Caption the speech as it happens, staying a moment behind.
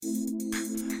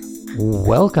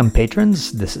Welcome,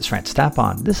 patrons. This is Francis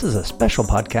Tapon. This is a special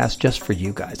podcast just for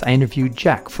you guys. I interviewed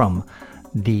Jack from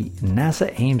the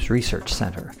NASA Ames Research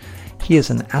Center. He is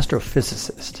an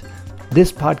astrophysicist.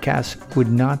 This podcast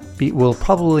will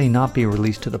probably not be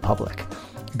released to the public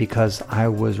because I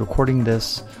was recording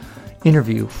this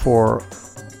interview for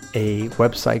a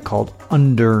website called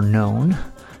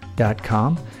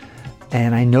underknown.com.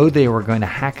 And I know they were going to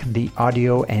hack the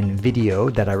audio and video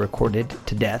that I recorded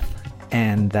to death,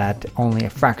 and that only a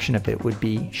fraction of it would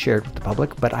be shared with the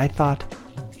public. But I thought,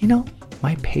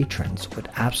 my patrons would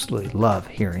absolutely love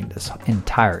hearing this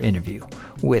entire interview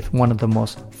with one of the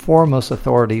foremost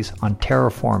authorities on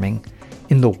terraforming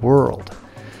in the world.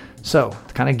 So,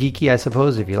 it's kind of geeky, I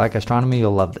suppose. If you like astronomy,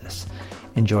 you'll love this.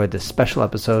 Enjoy this special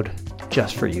episode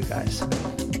just for you guys.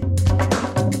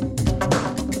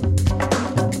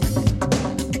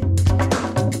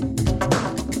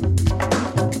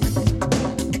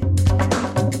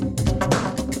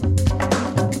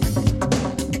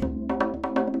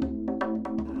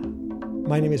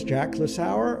 My name is Jack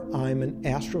Lissauer. I'm an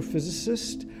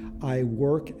astrophysicist. I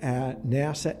work at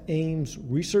NASA Ames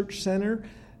Research Center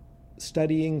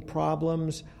studying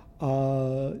problems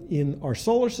in our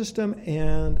solar system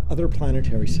and other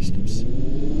planetary systems.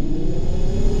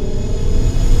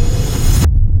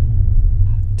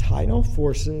 Tidal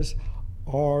forces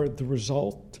are the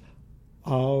result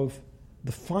of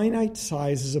the finite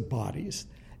sizes of bodies,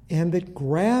 and that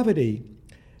gravity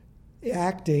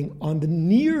acting on the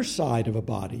near side of a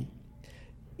body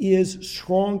is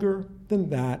stronger than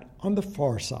that on the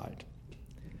far side.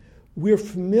 We're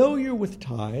familiar with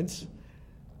tides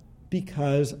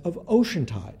because of ocean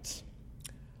tides.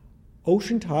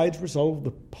 Ocean tides result of the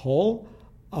pull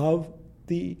of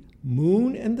the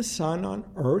moon and the sun on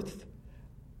Earth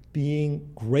being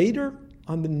greater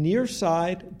on the near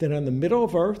side than on the middle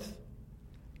of Earth,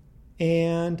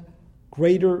 and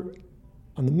greater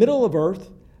on the middle of Earth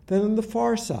than on the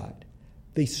far side.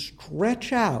 They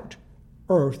stretch out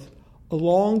Earth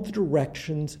along the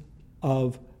directions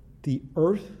of the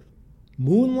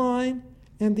Earth-Moon line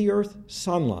and the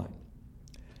Earth-Sun line.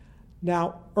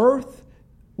 Now, Earth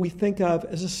we think of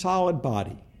as a solid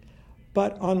body,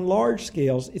 but on large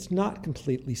scales, it's not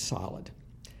completely solid.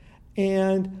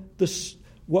 And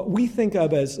what we think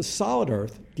of as a solid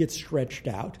Earth gets stretched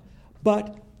out,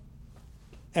 but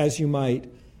as you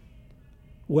might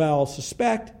well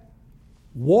suspect,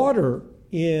 water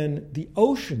in the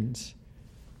oceans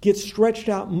gets stretched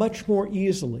out much more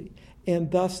easily,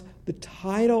 and thus the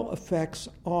tidal effects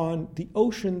on the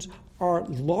oceans are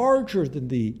larger than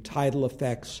the tidal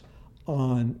effects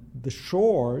on the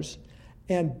shores,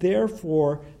 and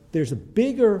therefore there's a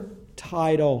bigger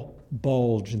tidal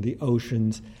bulge in the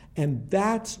oceans, and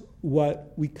that's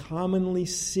what we commonly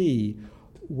see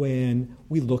when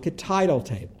we look at tidal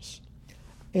tables.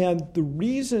 And the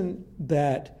reason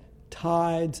that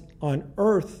tides on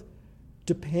Earth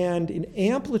depend in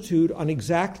amplitude on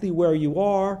exactly where you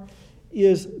are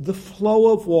is the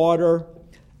flow of water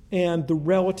and the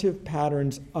relative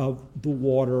patterns of the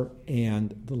water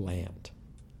and the land.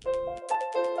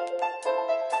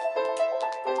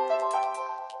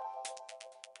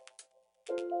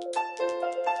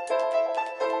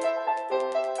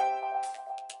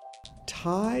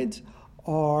 Tides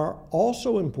are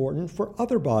also important for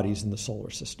other bodies in the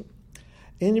solar system,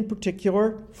 and in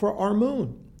particular for our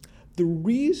moon. The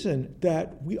reason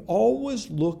that we always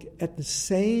look at the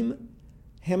same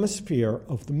hemisphere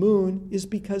of the moon is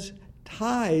because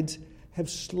tides have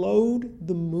slowed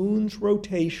the moon's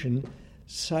rotation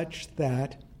such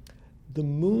that the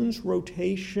moon's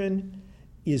rotation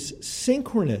is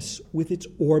synchronous with its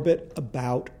orbit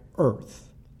about Earth.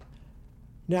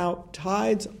 Now,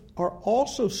 tides are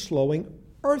also slowing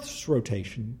Earth's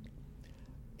rotation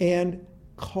and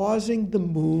causing the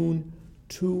moon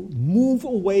to move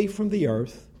away from the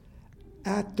Earth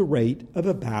at the rate of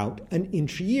about an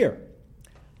inch a year.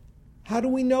 How do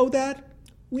we know that?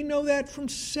 We know that from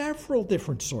several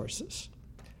different sources.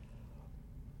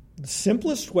 The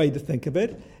simplest way to think of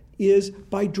it is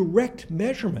by direct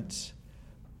measurements,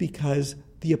 because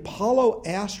the Apollo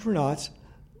astronauts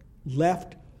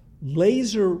left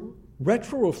laser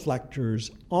retroreflectors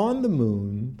on the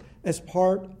moon as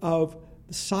part of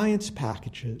the science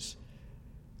packages.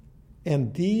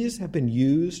 And these have been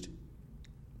used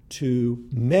to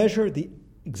measure the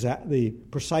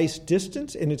precise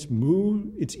distance, and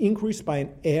it's increased by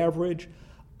an average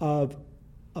of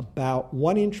about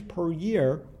 1 inch per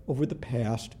year over the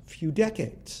past few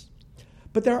decades.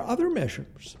 But there are other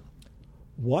measures.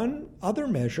 One other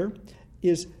measure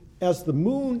is as the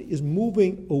moon is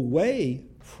moving away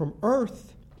from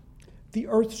Earth, the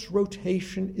Earth's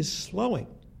rotation is slowing.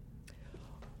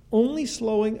 only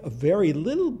slowing a very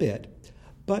little bit,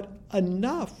 but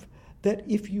enough that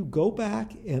if you go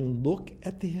back and look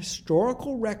at the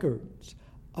historical records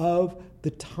of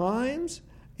the times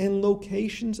and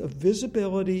locations of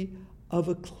visibility of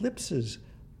eclipses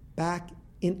back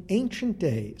in ancient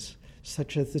days,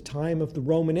 such as the time of the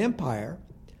Roman Empire,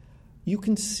 you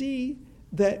can see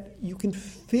that you can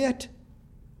fit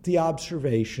the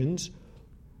observations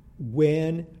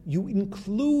when you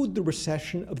include the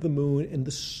recession of the moon and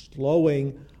the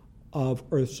slowing of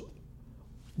Earth's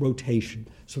rotation.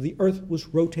 So the Earth was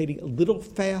rotating a little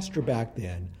faster back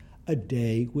then. A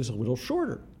day was a little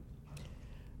shorter.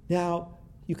 Now,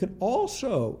 you can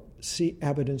also see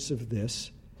evidence of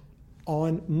this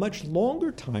on much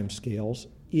longer timescales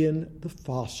in the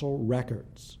fossil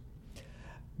records.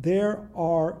 There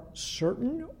are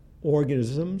certain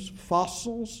organisms,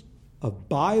 fossils of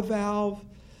bivalve,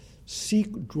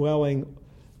 sea-dwelling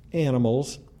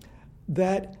animals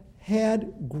that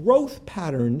had growth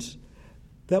patterns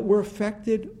that were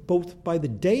affected both by the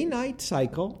day-night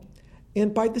cycle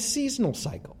and by the seasonal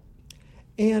cycle.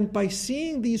 And by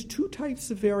seeing these two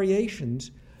types of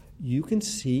variations, you can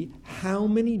see how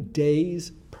many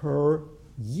days per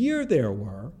year there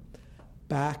were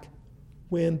back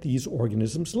when these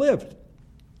organisms lived,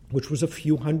 which was a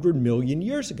few 100 million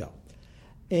years ago.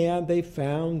 And they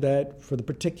found that for the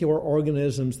particular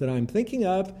organisms that I'm thinking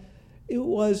of, it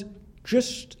was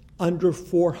just under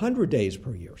 400 days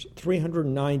per year, so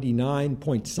 399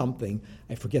 point something.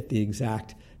 I forget the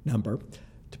exact number,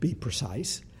 to be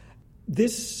precise.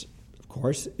 This, of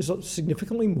course, is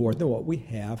significantly more than what we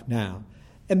have now.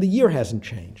 And the year hasn't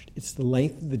changed. It's the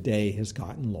length of the day has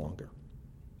gotten longer.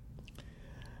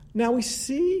 Now we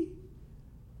see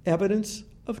evidence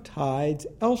of tides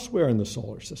elsewhere in the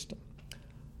solar system.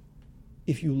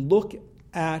 If you look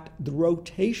at the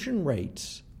rotation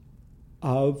rates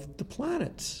of the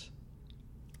planets,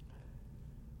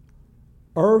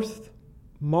 Earth,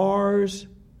 Mars,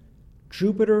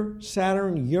 Jupiter,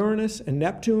 Saturn, Uranus, and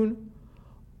Neptune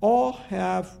all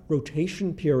have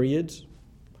rotation periods,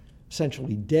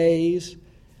 essentially days,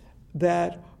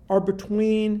 that are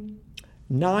between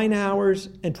 9 hours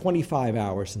and 25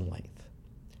 hours in length.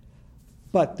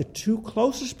 But the two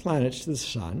closest planets to the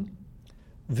Sun,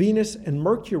 Venus and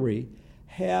Mercury,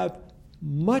 have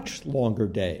much longer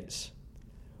days,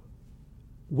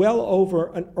 well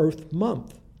over an Earth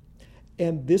month.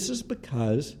 And this is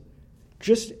because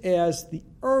just as the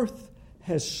Earth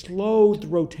has slowed the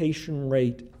rotation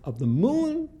rate of the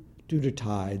moon due to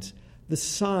tides, the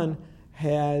Sun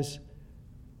has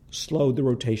slowed the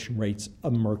rotation rates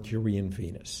of Mercury and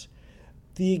Venus.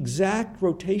 The exact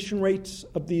rotation rates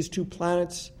of these two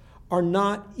planets are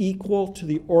not equal to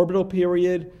the orbital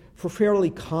period for fairly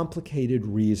complicated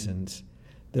reasons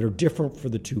that are different for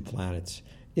the two planets.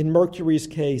 In Mercury's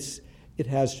case, it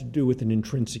has to do with an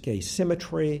intrinsic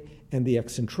asymmetry and the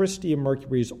eccentricity of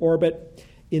Mercury's orbit.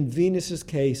 In Venus's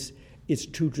case, it's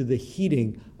due to the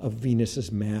heating of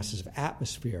Venus's massive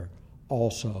atmosphere,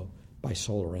 also by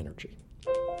solar energy.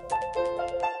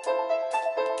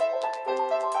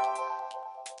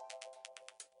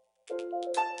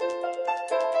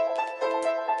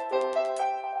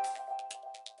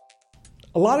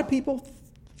 A lot of people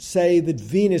say that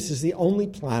Venus is the only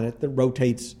planet that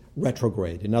rotates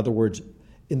retrograde, in other words,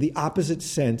 in the opposite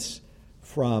sense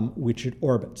from which it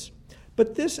orbits.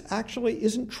 But this actually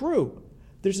isn't true.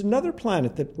 There's another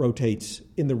planet that rotates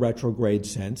in the retrograde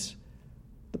sense,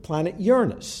 the planet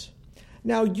Uranus.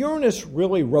 Now, Uranus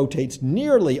really rotates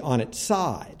nearly on its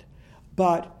side,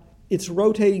 but it's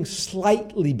rotating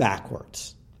slightly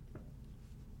backwards,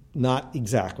 not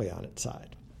exactly on its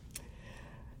side.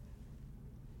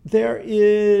 There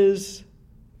is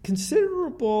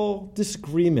considerable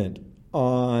disagreement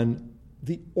on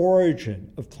the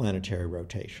origin of planetary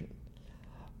rotation.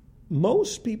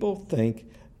 Most people think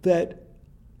that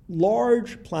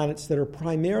large planets that are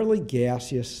primarily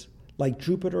gaseous, like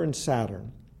Jupiter and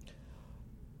Saturn,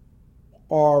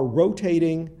 are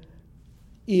rotating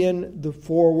in the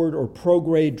forward or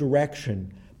prograde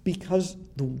direction because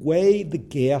the way the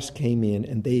gas came in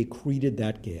and they accreted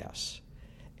that gas.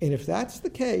 And if that's the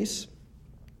case,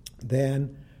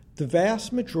 then the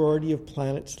vast majority of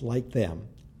planets like them,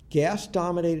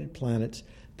 gas-dominated planets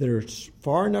that are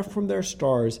far enough from their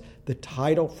stars that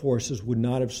tidal forces would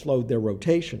not have slowed their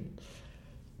rotation,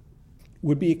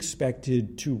 would be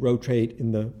expected to rotate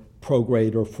in the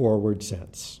prograde or forward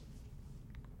sense.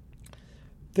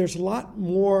 There's a lot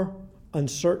more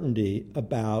uncertainty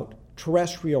about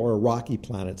terrestrial or rocky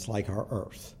planets like our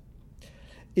Earth.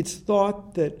 It's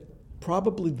thought that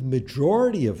probably the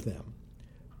majority of them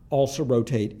also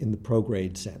rotate in the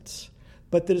prograde sense.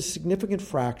 but that a significant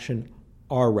fraction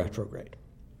are retrograde.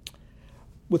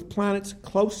 With planets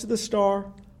close to the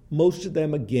star, most of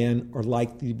them, again, are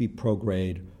likely to be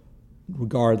prograde,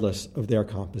 regardless of their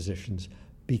compositions,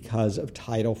 because of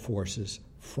tidal forces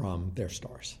from their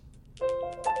stars.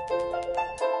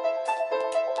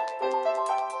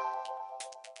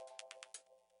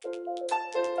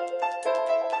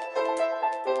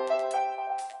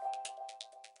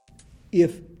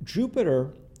 If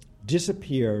Jupiter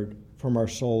disappeared from our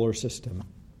solar system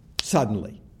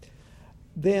suddenly,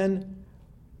 then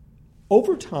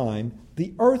over time,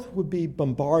 the Earth would be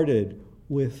bombarded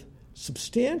with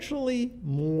substantially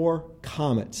more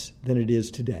comets than it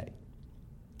is today.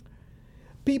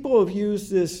 People have used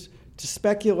this to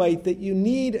speculate that you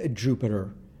need a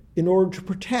Jupiter in order to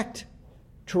protect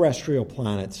terrestrial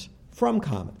planets from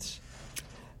comets.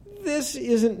 This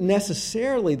isn't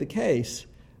necessarily the case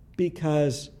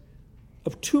because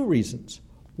of two reasons.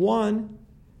 One,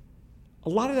 a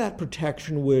lot of that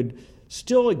protection would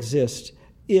still exist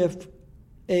if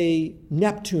a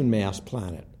Neptune-mass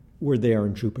planet were there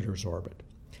in Jupiter's orbit.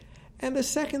 And the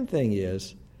second thing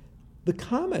is the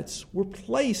comets were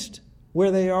placed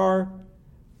where they are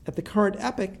at the current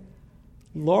epoch,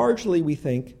 largely, we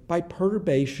think, by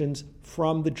perturbations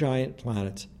from the giant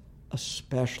planets,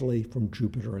 especially from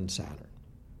Jupiter and Saturn.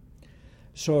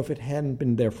 So if it hadn't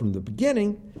been there from the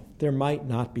beginning, there might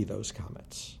not be those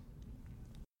comets.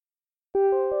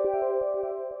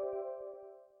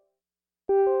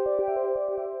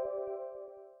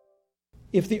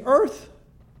 If the Earth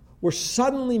were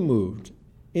suddenly moved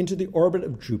into the orbit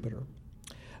of Jupiter,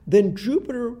 then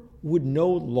Jupiter would no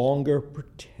longer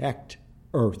protect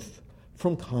Earth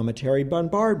from cometary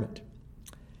bombardment.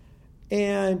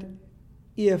 And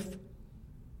if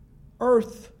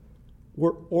Earth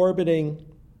were orbiting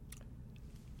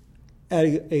at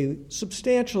a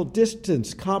substantial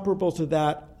distance comparable to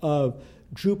that of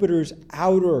Jupiter's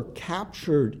outer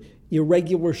captured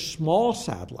irregular small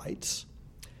satellites,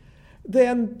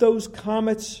 then those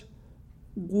comets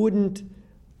wouldn't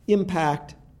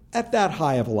impact at that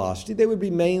high a velocity. They would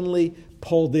be mainly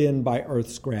pulled in by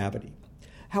Earth's gravity.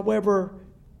 However,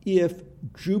 if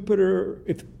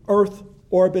Earth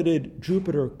orbited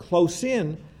Jupiter close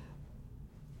in,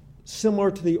 similar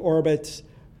to the orbits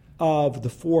of the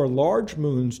 4 large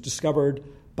moons discovered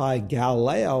by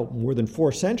Galileo more than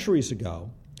 4 centuries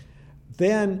ago,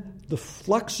 then the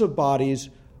flux of bodies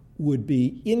would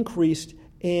be increased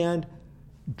and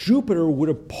Jupiter would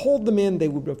have pulled them in. They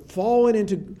would have fallen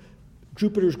into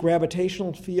Jupiter's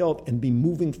gravitational field and be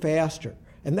moving faster.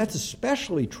 And that's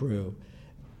especially true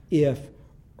if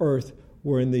Earth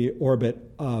were in the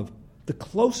orbit of the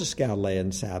closest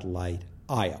Galilean satellite,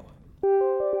 Io.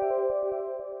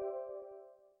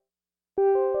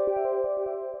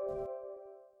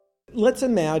 Let's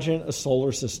imagine a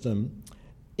solar system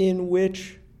in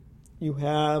which you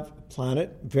have a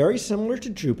planet very similar to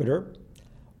Jupiter,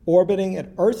 orbiting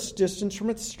at Earth's distance from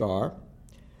its star,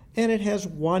 and it has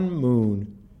one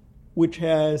moon, which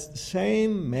has the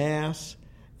same mass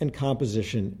and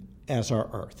composition as our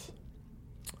Earth.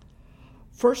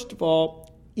 First of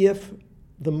all, if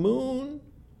the moon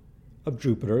of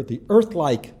Jupiter, the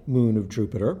Earth-like moon of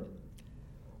Jupiter,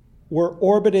 were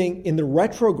orbiting in the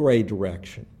retrograde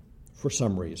direction for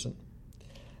some reason,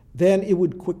 then it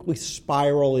would quickly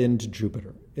spiral into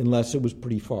Jupiter, unless it was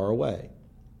pretty far away.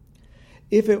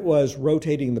 If it was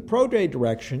rotating in the prograde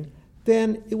direction,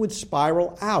 then it would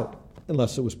spiral out,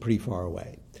 unless it was pretty far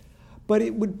away. But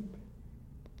it would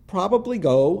probably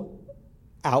go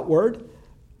outward,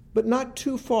 but not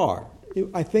too far.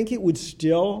 I think it would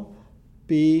still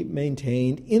be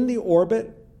maintained in the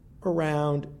orbit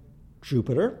around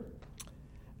Jupiter,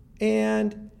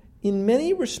 and in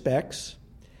many respects,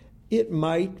 it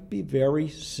might be very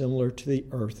similar to the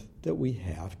Earth that we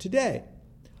have today.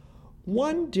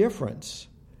 One difference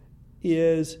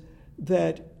is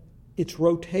that its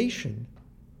rotation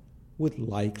would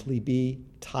likely be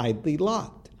tidally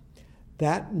locked.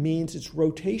 That means its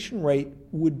rotation rate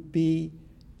would be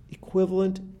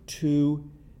equivalent to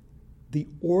the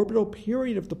orbital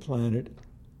period of the planet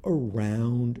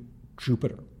around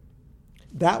Jupiter.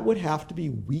 That would have to be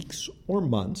weeks or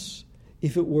months.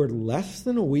 If it were less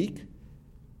than a week,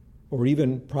 or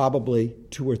even probably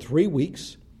 2 or 3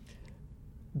 weeks,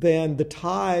 then the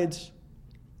tides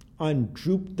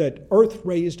that Earth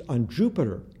raised on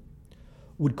Jupiter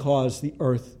would cause the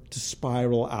Earth to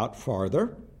spiral out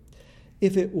farther.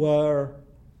 If it were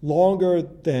longer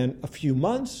than a few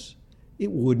months,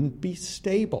 it wouldn't be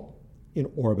stable in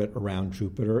orbit around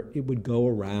Jupiter. It would go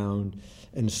around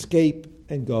and escape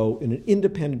and go in an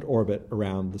independent orbit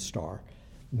around the star,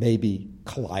 maybe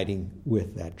colliding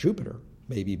with that Jupiter,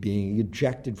 maybe being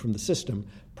ejected from the system,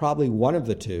 probably one of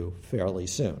the two fairly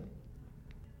soon.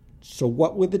 So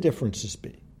what would the differences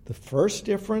be? The first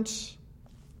difference,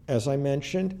 as I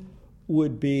mentioned,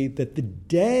 would be that the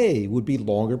day would be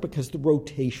longer because the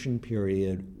rotation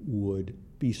period would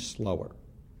be slower.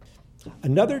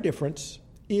 Another difference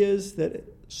is that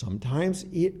sometimes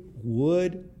it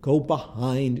would go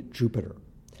behind Jupiter.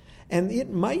 And it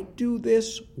might do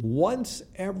this once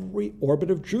every orbit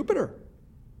of Jupiter.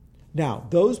 Now,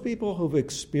 those people who've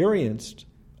experienced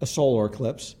a solar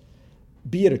eclipse,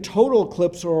 be it a total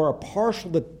eclipse or a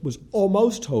partial that was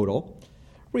almost total,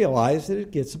 realize that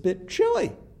it gets a bit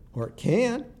chilly, or it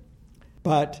can.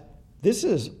 But this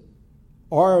is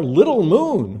our little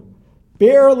moon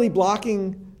barely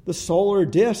blocking the solar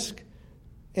disk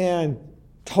and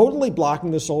totally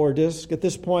blocking the solar disk at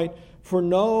this point for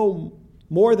no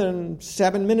more than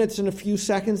 7 minutes and a few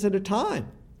seconds at a time.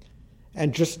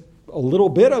 And just a little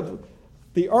bit of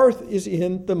the Earth is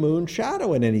in the moon's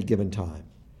shadow at any given time.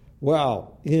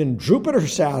 Well, in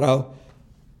Jupiter's shadow,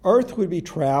 Earth would be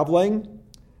traveling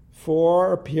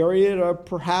for a period of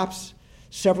perhaps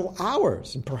several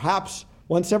hours and perhaps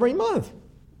once every month.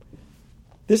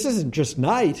 This isn't just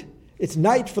night, it's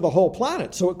night for the whole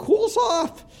planet, so it cools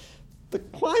off. The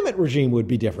climate regime would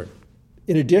be different.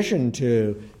 In addition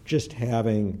to just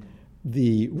having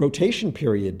the rotation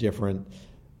period different,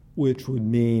 which would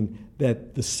mean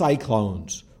that the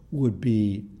cyclones would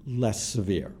be less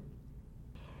severe.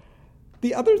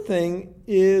 The other thing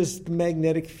is the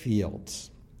magnetic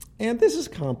fields. And this is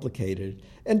complicated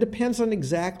and depends on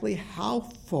exactly how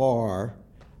far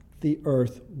the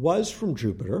Earth was from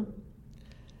Jupiter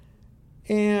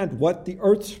and what the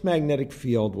Earth's magnetic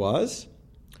field was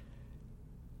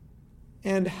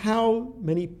and how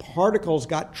many particles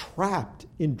got trapped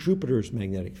in Jupiter's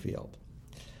magnetic field.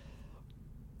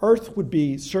 Earth would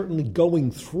be certainly going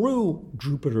through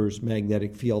Jupiter's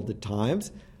magnetic field at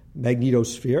times,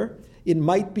 magnetosphere. It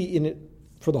might be in it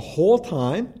for the whole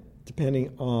time,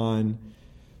 depending on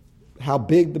how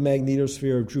big the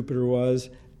magnetosphere of Jupiter was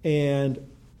and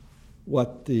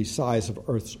what the size of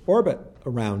Earth's orbit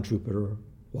around Jupiter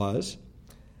was.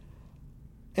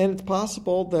 And it's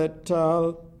possible that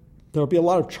there'll be a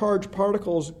lot of charged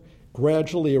particles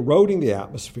gradually eroding the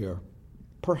atmosphere,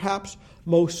 perhaps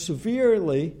most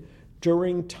severely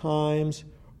during times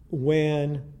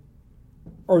when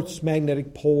Earth's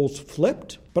magnetic poles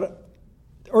flipped. But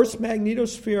Earth's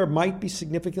magnetosphere might be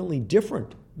significantly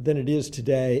different than it is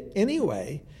today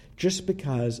anyway, just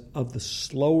because of the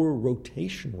slower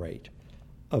rotation rate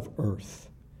of Earth,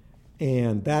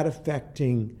 and that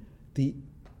affecting the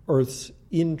Earth's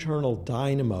internal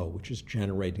dynamo, which is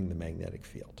generating the magnetic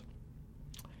field.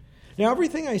 Now,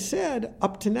 everything I said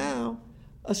up to now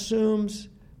assumes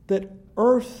that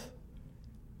Earth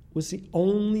was the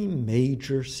only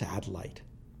major satellite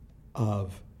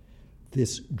of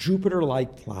this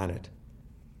Jupiter-like planet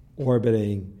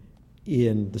orbiting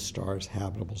in the star's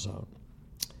habitable zone.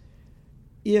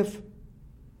 If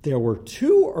there were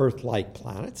two Earth-like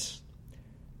planets,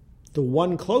 the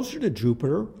one closer to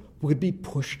Jupiter would be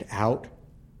pushed out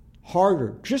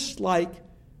harder, just like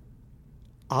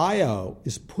Io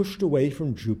is pushed away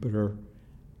from Jupiter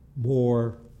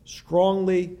more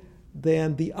strongly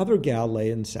than the other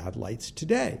Galilean satellites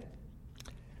today.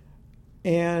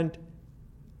 And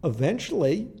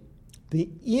eventually, the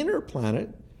inner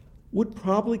planet would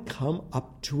probably come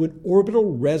up to an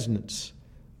orbital resonance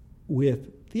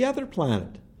with the other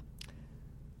planet.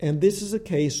 And this is a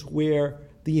case where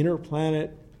the inner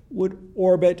planet would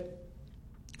orbit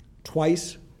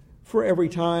twice for every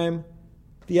time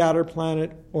the outer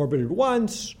planet orbited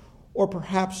once, or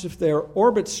perhaps if their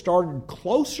orbits started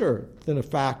closer than a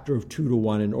factor of 2 to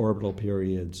 1 in orbital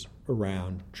periods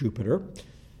around Jupiter,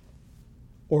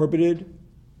 orbited,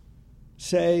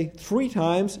 say, 3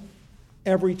 times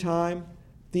every time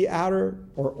the outer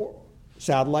or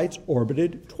satellites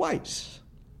orbited twice.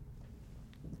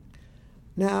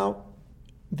 Now,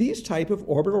 these type of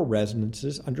orbital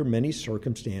resonances under many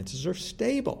circumstances are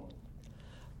stable,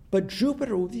 but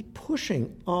Jupiter will be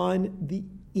pushing on the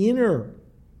inner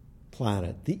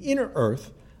planet, the inner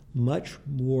Earth, much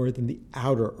more than the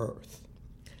outer Earth.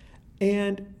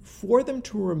 And for them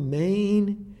to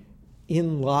remain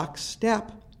in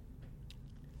lockstep,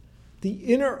 the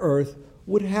inner Earth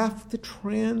would have to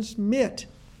transmit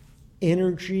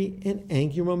energy and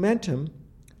angular momentum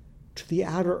to the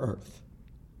outer Earth.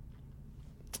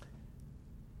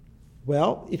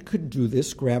 Well, it could do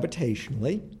this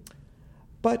gravitationally,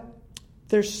 but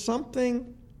there's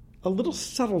something, a little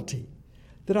subtlety,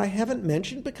 that I haven't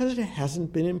mentioned because it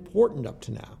hasn't been important up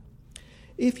to now.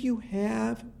 If you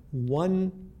have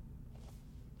one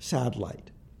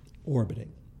satellite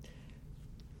orbiting.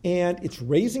 And it's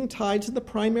raising tides in the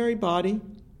primary body.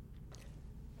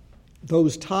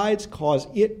 Those tides cause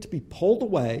it to be pulled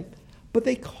away, but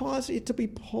they cause it to be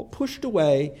pushed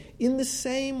away in the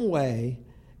same way,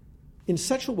 in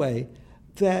such a way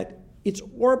that its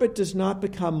orbit does not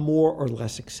become more or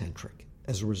less eccentric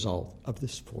as a result of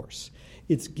this force.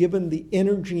 It's given the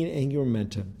energy and angular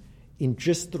momentum in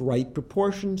just the right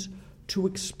proportions to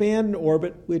expand an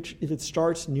orbit which, if it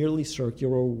starts nearly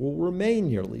circular, will remain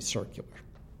nearly circular.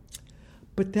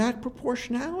 But that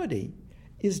proportionality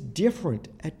is different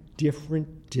at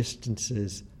different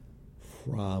distances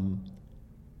from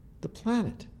the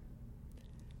planet.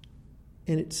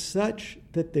 And it's such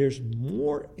that there's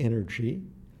more energy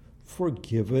for a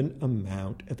given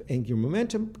amount of angular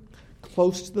momentum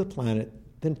close to the planet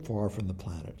than far from the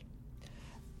planet.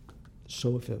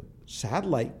 So if a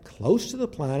satellite close to the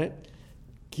planet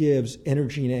gives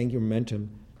energy and angular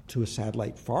momentum to a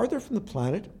satellite farther from the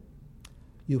planet,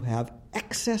 you have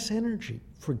excess energy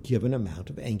for a given amount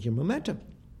of angular momentum.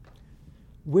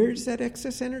 Where does that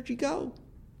excess energy go?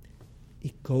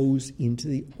 It goes into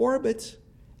the orbits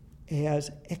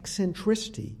as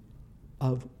eccentricity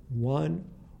of one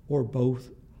or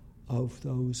both of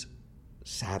those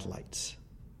satellites.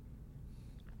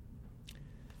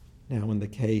 Now, in the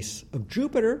case of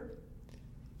Jupiter,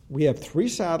 we have 3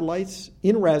 satellites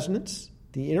in resonance.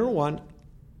 The inner one,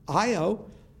 Io,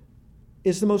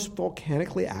 is the most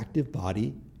volcanically active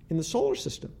body in the solar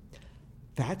system.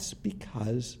 That's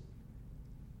because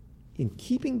in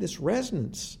keeping this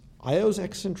resonance, Io's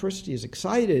eccentricity is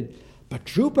excited, but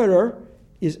Jupiter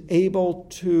is able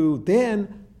to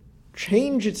then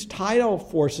change its tidal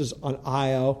forces on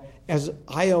Io as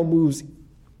Io moves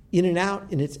in and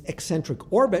out in its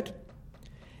eccentric orbit.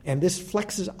 And this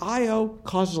flexes Io,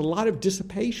 causes a lot of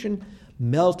dissipation,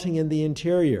 melting in the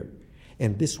interior.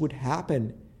 And this would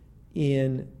happen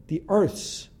in the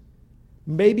Earths.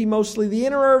 Maybe mostly the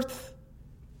inner Earth,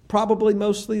 probably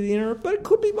mostly the inner Earth, but it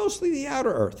could be mostly the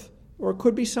outer Earth, or it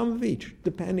could be some of each,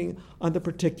 depending on the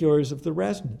particulars of the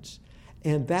resonance.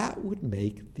 And that would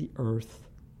make the Earth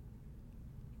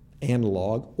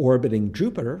analog orbiting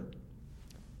Jupiter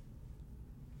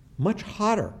much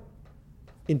hotter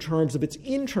in terms of its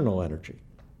internal energy,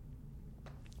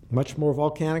 much more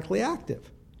volcanically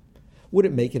active. Would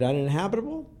it make it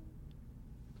uninhabitable?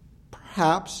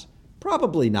 Perhaps,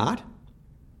 probably not.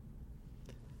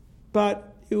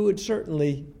 But it would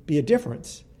certainly be a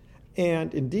difference.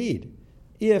 And indeed,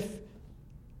 if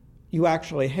you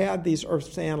actually had these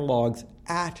Earth's analogs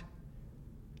at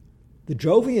the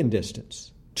Jovian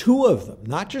distance, 2 of them,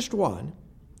 not just one,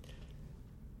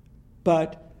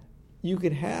 but you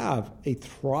could have a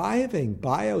thriving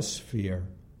biosphere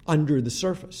under the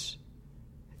surface,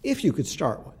 if you could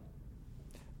start one.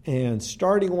 And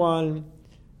starting one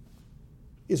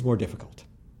is more difficult,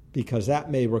 because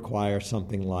that may require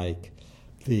something like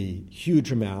the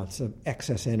huge amounts of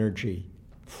excess energy,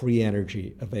 free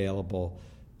energy available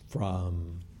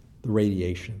from the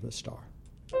radiation of the star.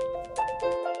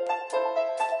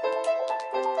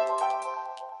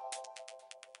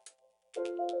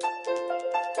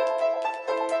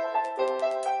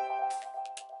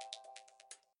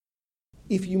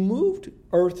 If you moved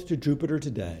Earth to Jupiter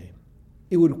today,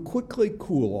 it would quickly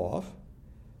cool off,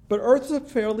 but Earth is a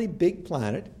fairly big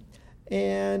planet,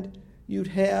 and you'd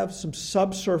have some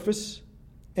subsurface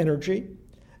energy,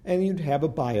 and you'd have a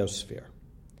biosphere,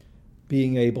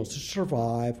 being able to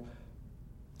survive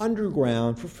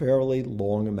underground for fairly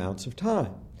long amounts of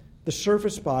time. The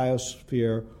surface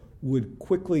biosphere would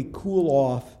quickly cool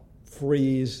off,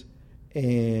 freeze,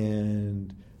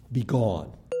 and be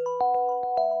gone.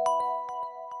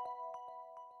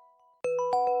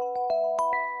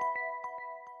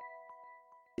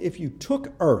 If you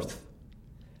took Earth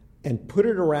and put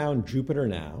it around Jupiter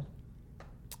now,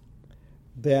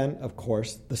 then, of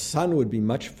course, the sun would be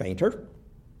much fainter.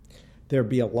 There'd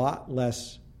be a lot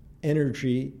less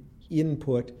energy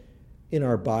input in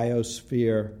our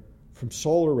biosphere from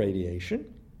solar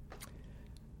radiation,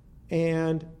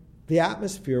 and the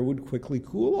atmosphere would quickly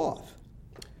cool off.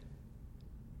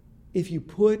 If you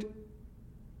put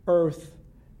Earth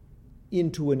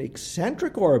into an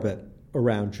eccentric orbit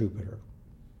around Jupiter,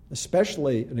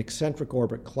 especially an eccentric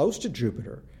orbit close to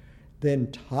Jupiter,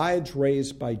 then tides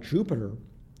raised by Jupiter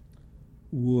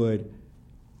would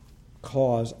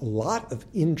cause a lot of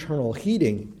internal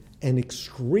heating and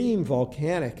extreme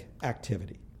volcanic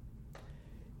activity.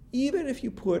 Even if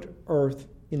you put Earth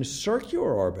in a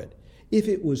circular orbit, if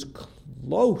it was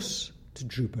close to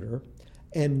Jupiter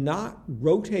and not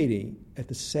rotating at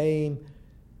the same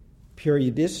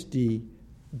periodicity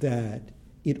that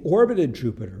it orbited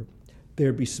Jupiter,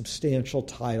 there'd be substantial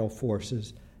tidal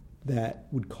forces that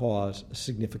would cause a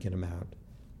significant amount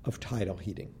of tidal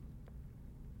heating.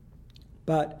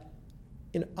 But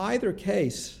in either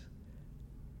case,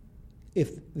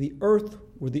 if the Earth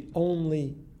were the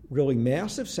only really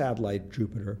massive satellite of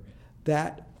Jupiter,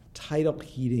 that tidal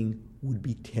heating would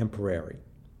be temporary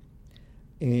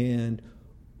and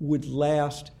would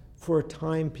last for a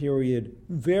time period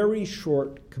very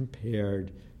short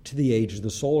compared to the age of the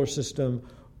solar system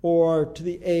or to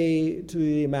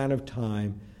the amount of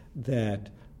time that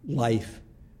life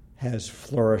has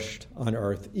flourished on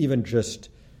Earth, even just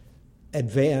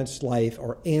advanced life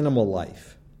or animal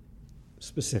life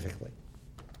specifically.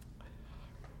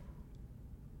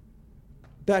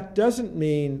 That doesn't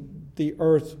mean the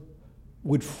Earth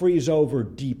would freeze over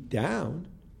deep down.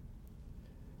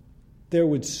 There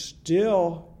would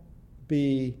still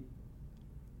be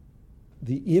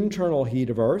the internal heat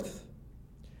of Earth.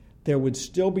 There would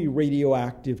still be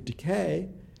radioactive decay,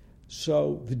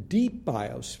 so the deep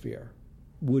biosphere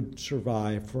would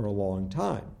survive for a long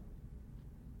time.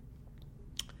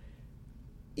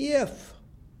 If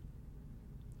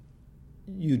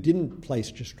you didn't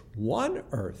place just one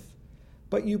Earth,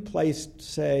 but you placed,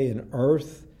 say, an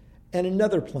Earth and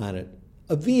another planet,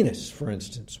 a Venus, for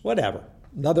instance, whatever,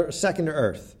 a second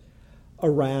Earth,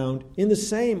 around in the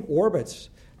same orbits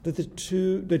that the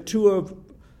two of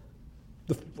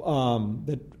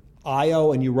that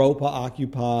Io and Europa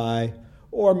occupy,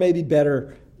 or maybe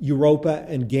better, Europa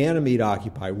and Ganymede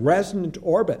occupy, resonant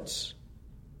orbits,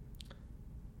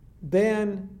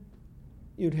 then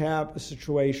you'd have a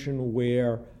situation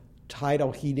where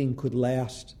tidal heating could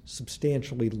last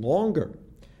substantially longer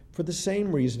for the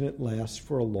same reason it lasts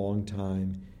for a long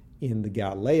time in the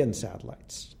Galilean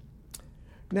satellites.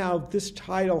 Now, this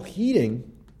tidal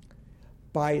heating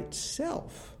by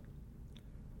itself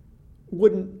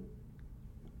wouldn't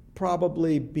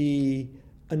probably be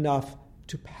enough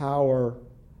to power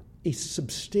a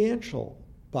substantial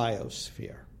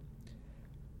biosphere.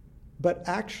 But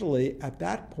actually, at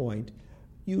that point,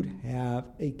 you'd have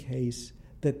a case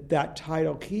that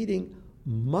tidal heating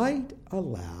might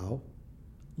allow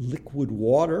liquid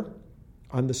water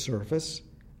on the surface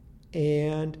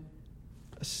and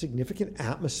a significant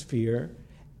atmosphere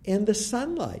and the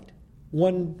sunlight,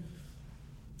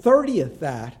 1/30th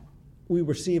that we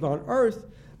receive on Earth,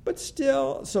 but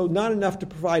still, so not enough to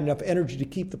provide enough energy to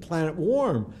keep the planet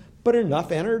warm, but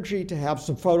enough energy to have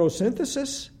some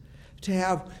photosynthesis, to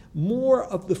have more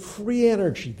of the free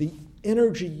energy, the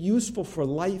energy useful for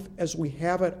life as we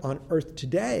have it on Earth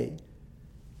today,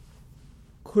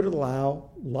 could allow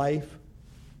life,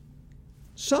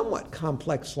 somewhat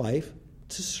complex life,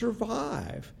 to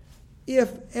survive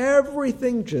if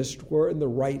everything just were in the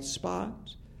right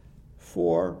spot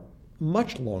for a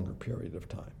much longer period of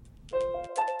time.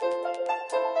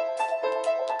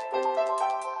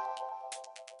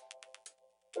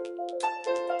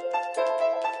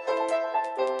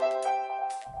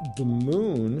 The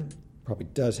moon probably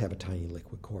does have a tiny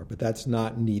liquid core, but that's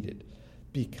not needed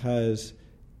because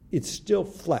it's still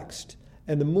flexed,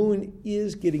 and the moon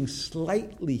is getting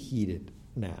slightly heated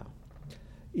now.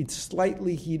 It's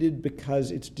slightly heated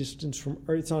because its distance from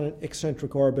Earth, it's on an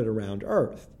eccentric orbit around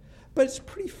Earth, but it's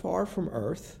pretty far from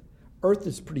Earth. Earth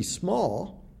is pretty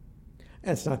small,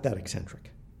 and it's not that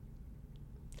eccentric.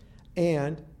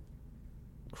 And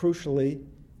crucially,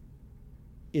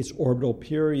 its orbital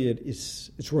period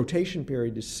its rotation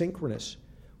period is synchronous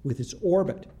with its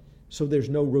orbit. So there's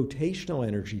no rotational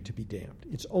energy to be damped.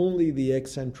 It's only the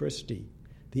eccentricity,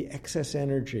 the excess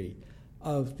energy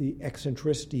of the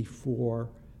eccentricity for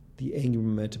the angular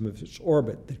momentum of its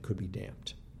orbit that could be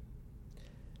damped.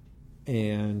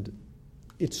 And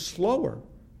it's slower,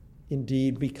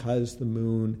 indeed, because the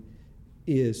moon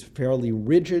is fairly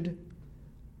rigid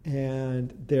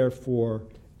and therefore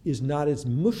is not as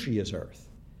mushy as Earth.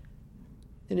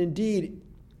 And indeed,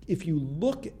 if you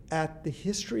look at the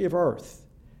history of Earth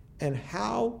and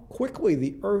how quickly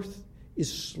the Earth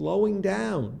is slowing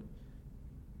down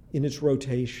in its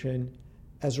rotation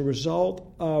as a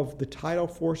result of the tidal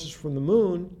forces from the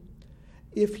moon,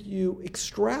 if you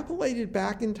extrapolated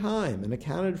back in time and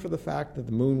accounted for the fact that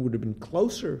the moon would have been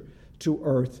closer to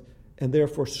Earth and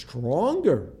therefore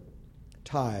stronger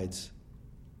tides,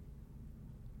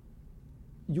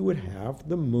 you would have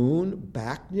the moon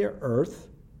back near Earth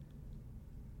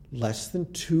less than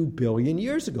 2 billion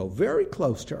years ago, very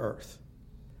close to Earth.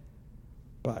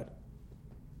 But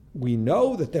we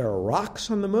know that there are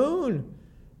rocks on the moon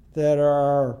that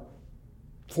are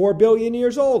 4 billion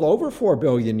years old, over 4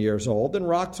 billion years old, and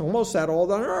rocks almost that old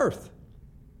on Earth.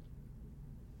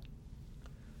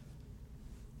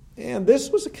 And this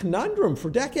was a conundrum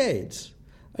for decades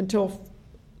until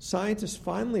scientists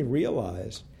finally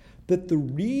realized that the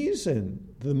reason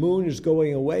the moon is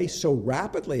going away so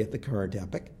rapidly at the current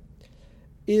epoch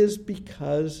is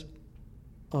because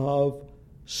of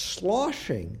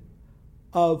sloshing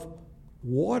of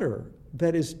water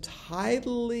that is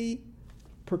tidally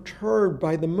perturbed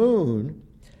by the moon,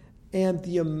 and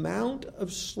the amount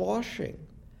of sloshing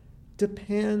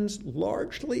depends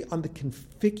largely on the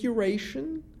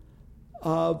configuration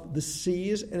of the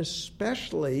seas, and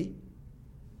especially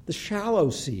the shallow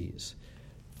seas.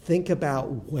 Think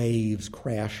about waves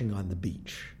crashing on the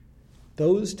beach.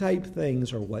 Those type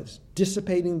things are what's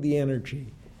dissipating the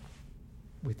energy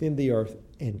within the Earth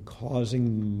and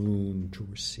causing the moon to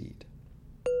recede.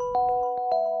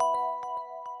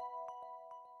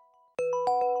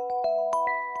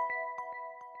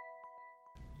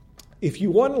 If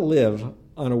you want to live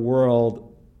on a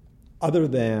world other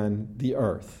than the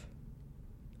Earth,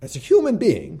 as a human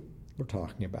being we're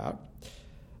talking about,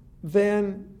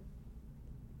 then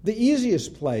the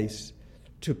easiest place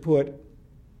to put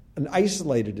an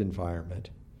isolated environment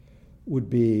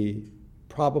would be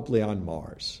probably on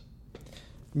Mars.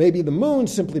 Maybe the moon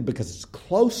simply because it's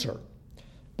closer,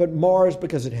 but Mars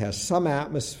because it has some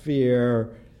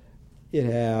atmosphere, it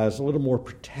has a little more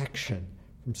protection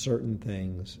from certain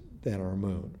things than our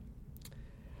moon.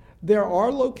 There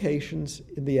are locations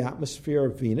in the atmosphere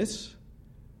of Venus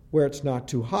where it's not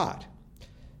too hot,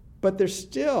 but they're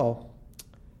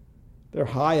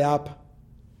high up.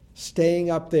 Staying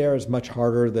up there is much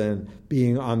harder than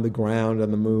being on the ground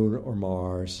on the moon or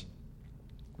Mars.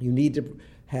 You need to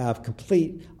have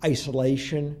complete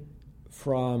isolation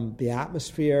from the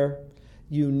atmosphere.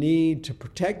 You need to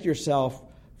protect yourself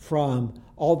from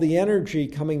all the energy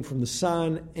coming from the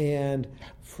sun and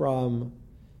from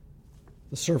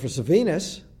the surface of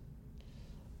Venus.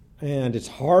 And it's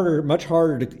much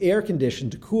harder to air condition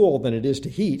to cool than it is to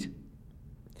heat.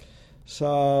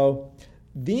 So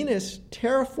Venus,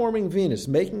 terraforming Venus,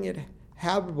 making it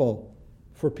habitable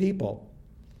for people,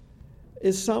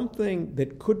 is something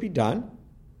that could be done.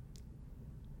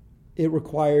 It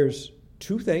requires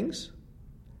two things: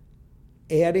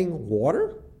 adding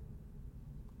water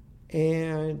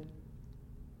and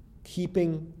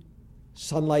keeping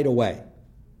sunlight away.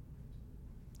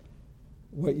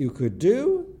 What you could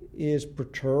do is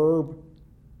perturb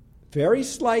very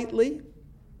slightly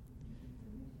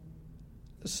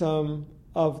some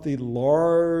of the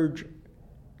large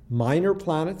minor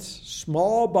planets,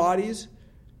 small bodies,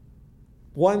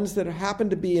 ones that happen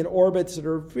to be in orbits that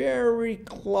are very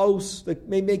close, that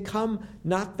may come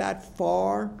not that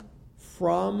far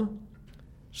from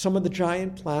some of the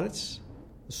giant planets,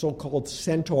 the so-called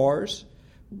centaurs,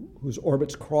 whose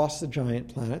orbits cross the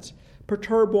giant planets.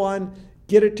 Perturb one,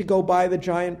 get it to go by the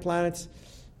giant planets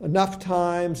enough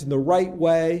times in the right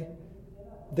way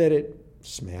that it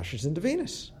smashes into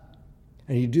Venus.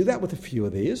 And you do that with a few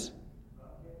of these.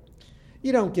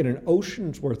 You don't get an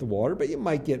ocean's worth of water, but you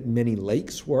might get many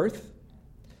lakes worth.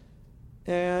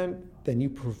 And then you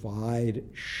provide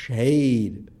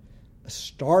shade, a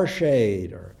star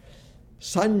shade or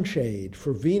sunshade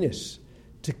for Venus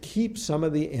to keep some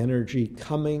of the energy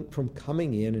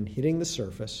coming in and hitting the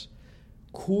surface,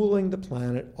 cooling the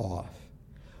planet off.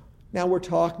 Now we're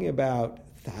talking about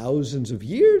thousands of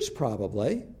years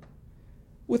probably.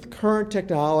 With current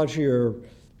technology or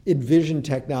envisioned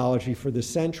technology for this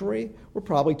century, we're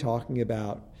probably talking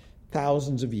about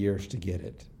thousands of years to get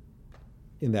it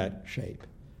in that shape.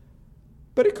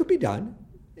 But it could be done.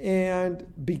 And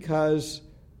because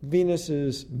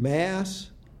Venus's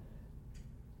mass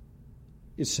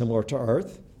is similar to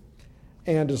Earth,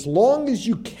 and as long as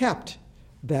you kept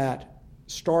that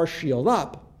star shield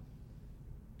up,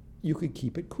 you could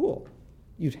keep it cool.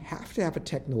 You'd have to have a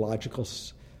technological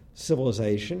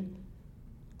civilization.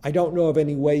 I don't know of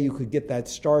any way you could get that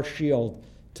star shield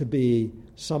to be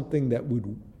something that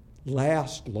would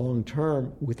last long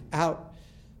term without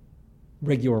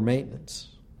regular maintenance.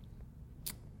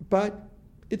 But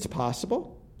it's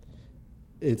possible.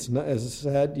 It's not, as I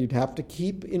said, you'd have to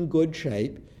keep in good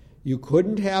shape. You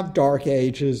couldn't have dark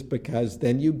ages because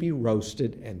then you'd be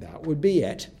roasted and that would be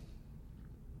it.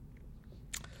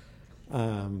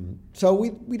 So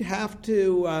we'd have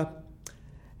to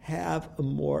have a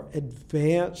more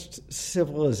advanced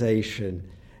civilization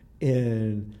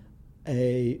in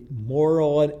a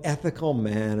moral and ethical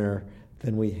manner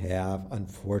than we have,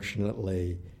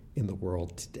 unfortunately, in the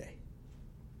world today.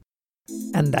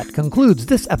 And that concludes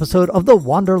this episode of the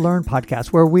Wander Learn podcast,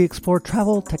 where we explore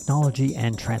travel, technology,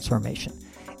 and transformation.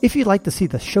 If you'd like to see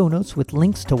the show notes with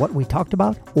links to what we talked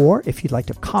about, or if you'd like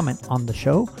to comment on the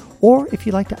show, or if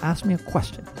you'd like to ask me a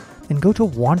question, then go to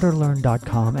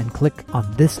wanderlearn.com and click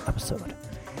on this episode.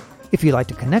 If you'd like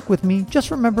to connect with me,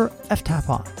 just remember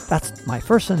ftapon. That's my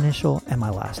first initial and my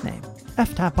last name.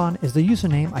 ftapon is the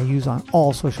username I use on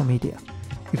all social media.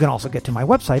 You can also get to my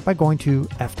website by going to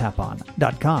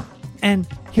ftapon.com. And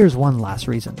here's one last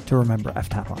reason to remember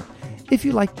ftapon. If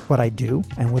you like what I do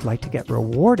and would like to get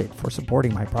rewarded for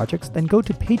supporting my projects, then go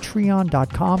to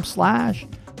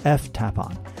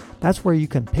patreon.com/ftapon. That's where you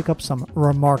can pick up some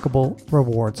remarkable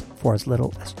rewards for as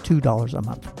little as $2 a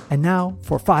month. And now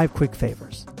for 5 quick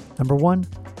favors. Number 1,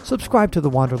 subscribe to the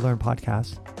Wander Learn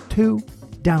podcast. 2,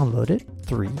 download it.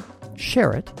 3,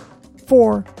 share it.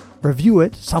 4, review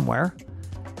it somewhere.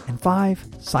 And 5,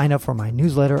 sign up for my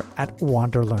newsletter at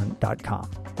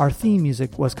wanderlearn.com. Our theme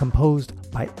music was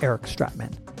composed by Eric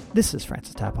Stratman. This is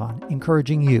Francis Tapon,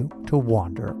 encouraging you to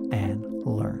wander and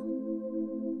learn.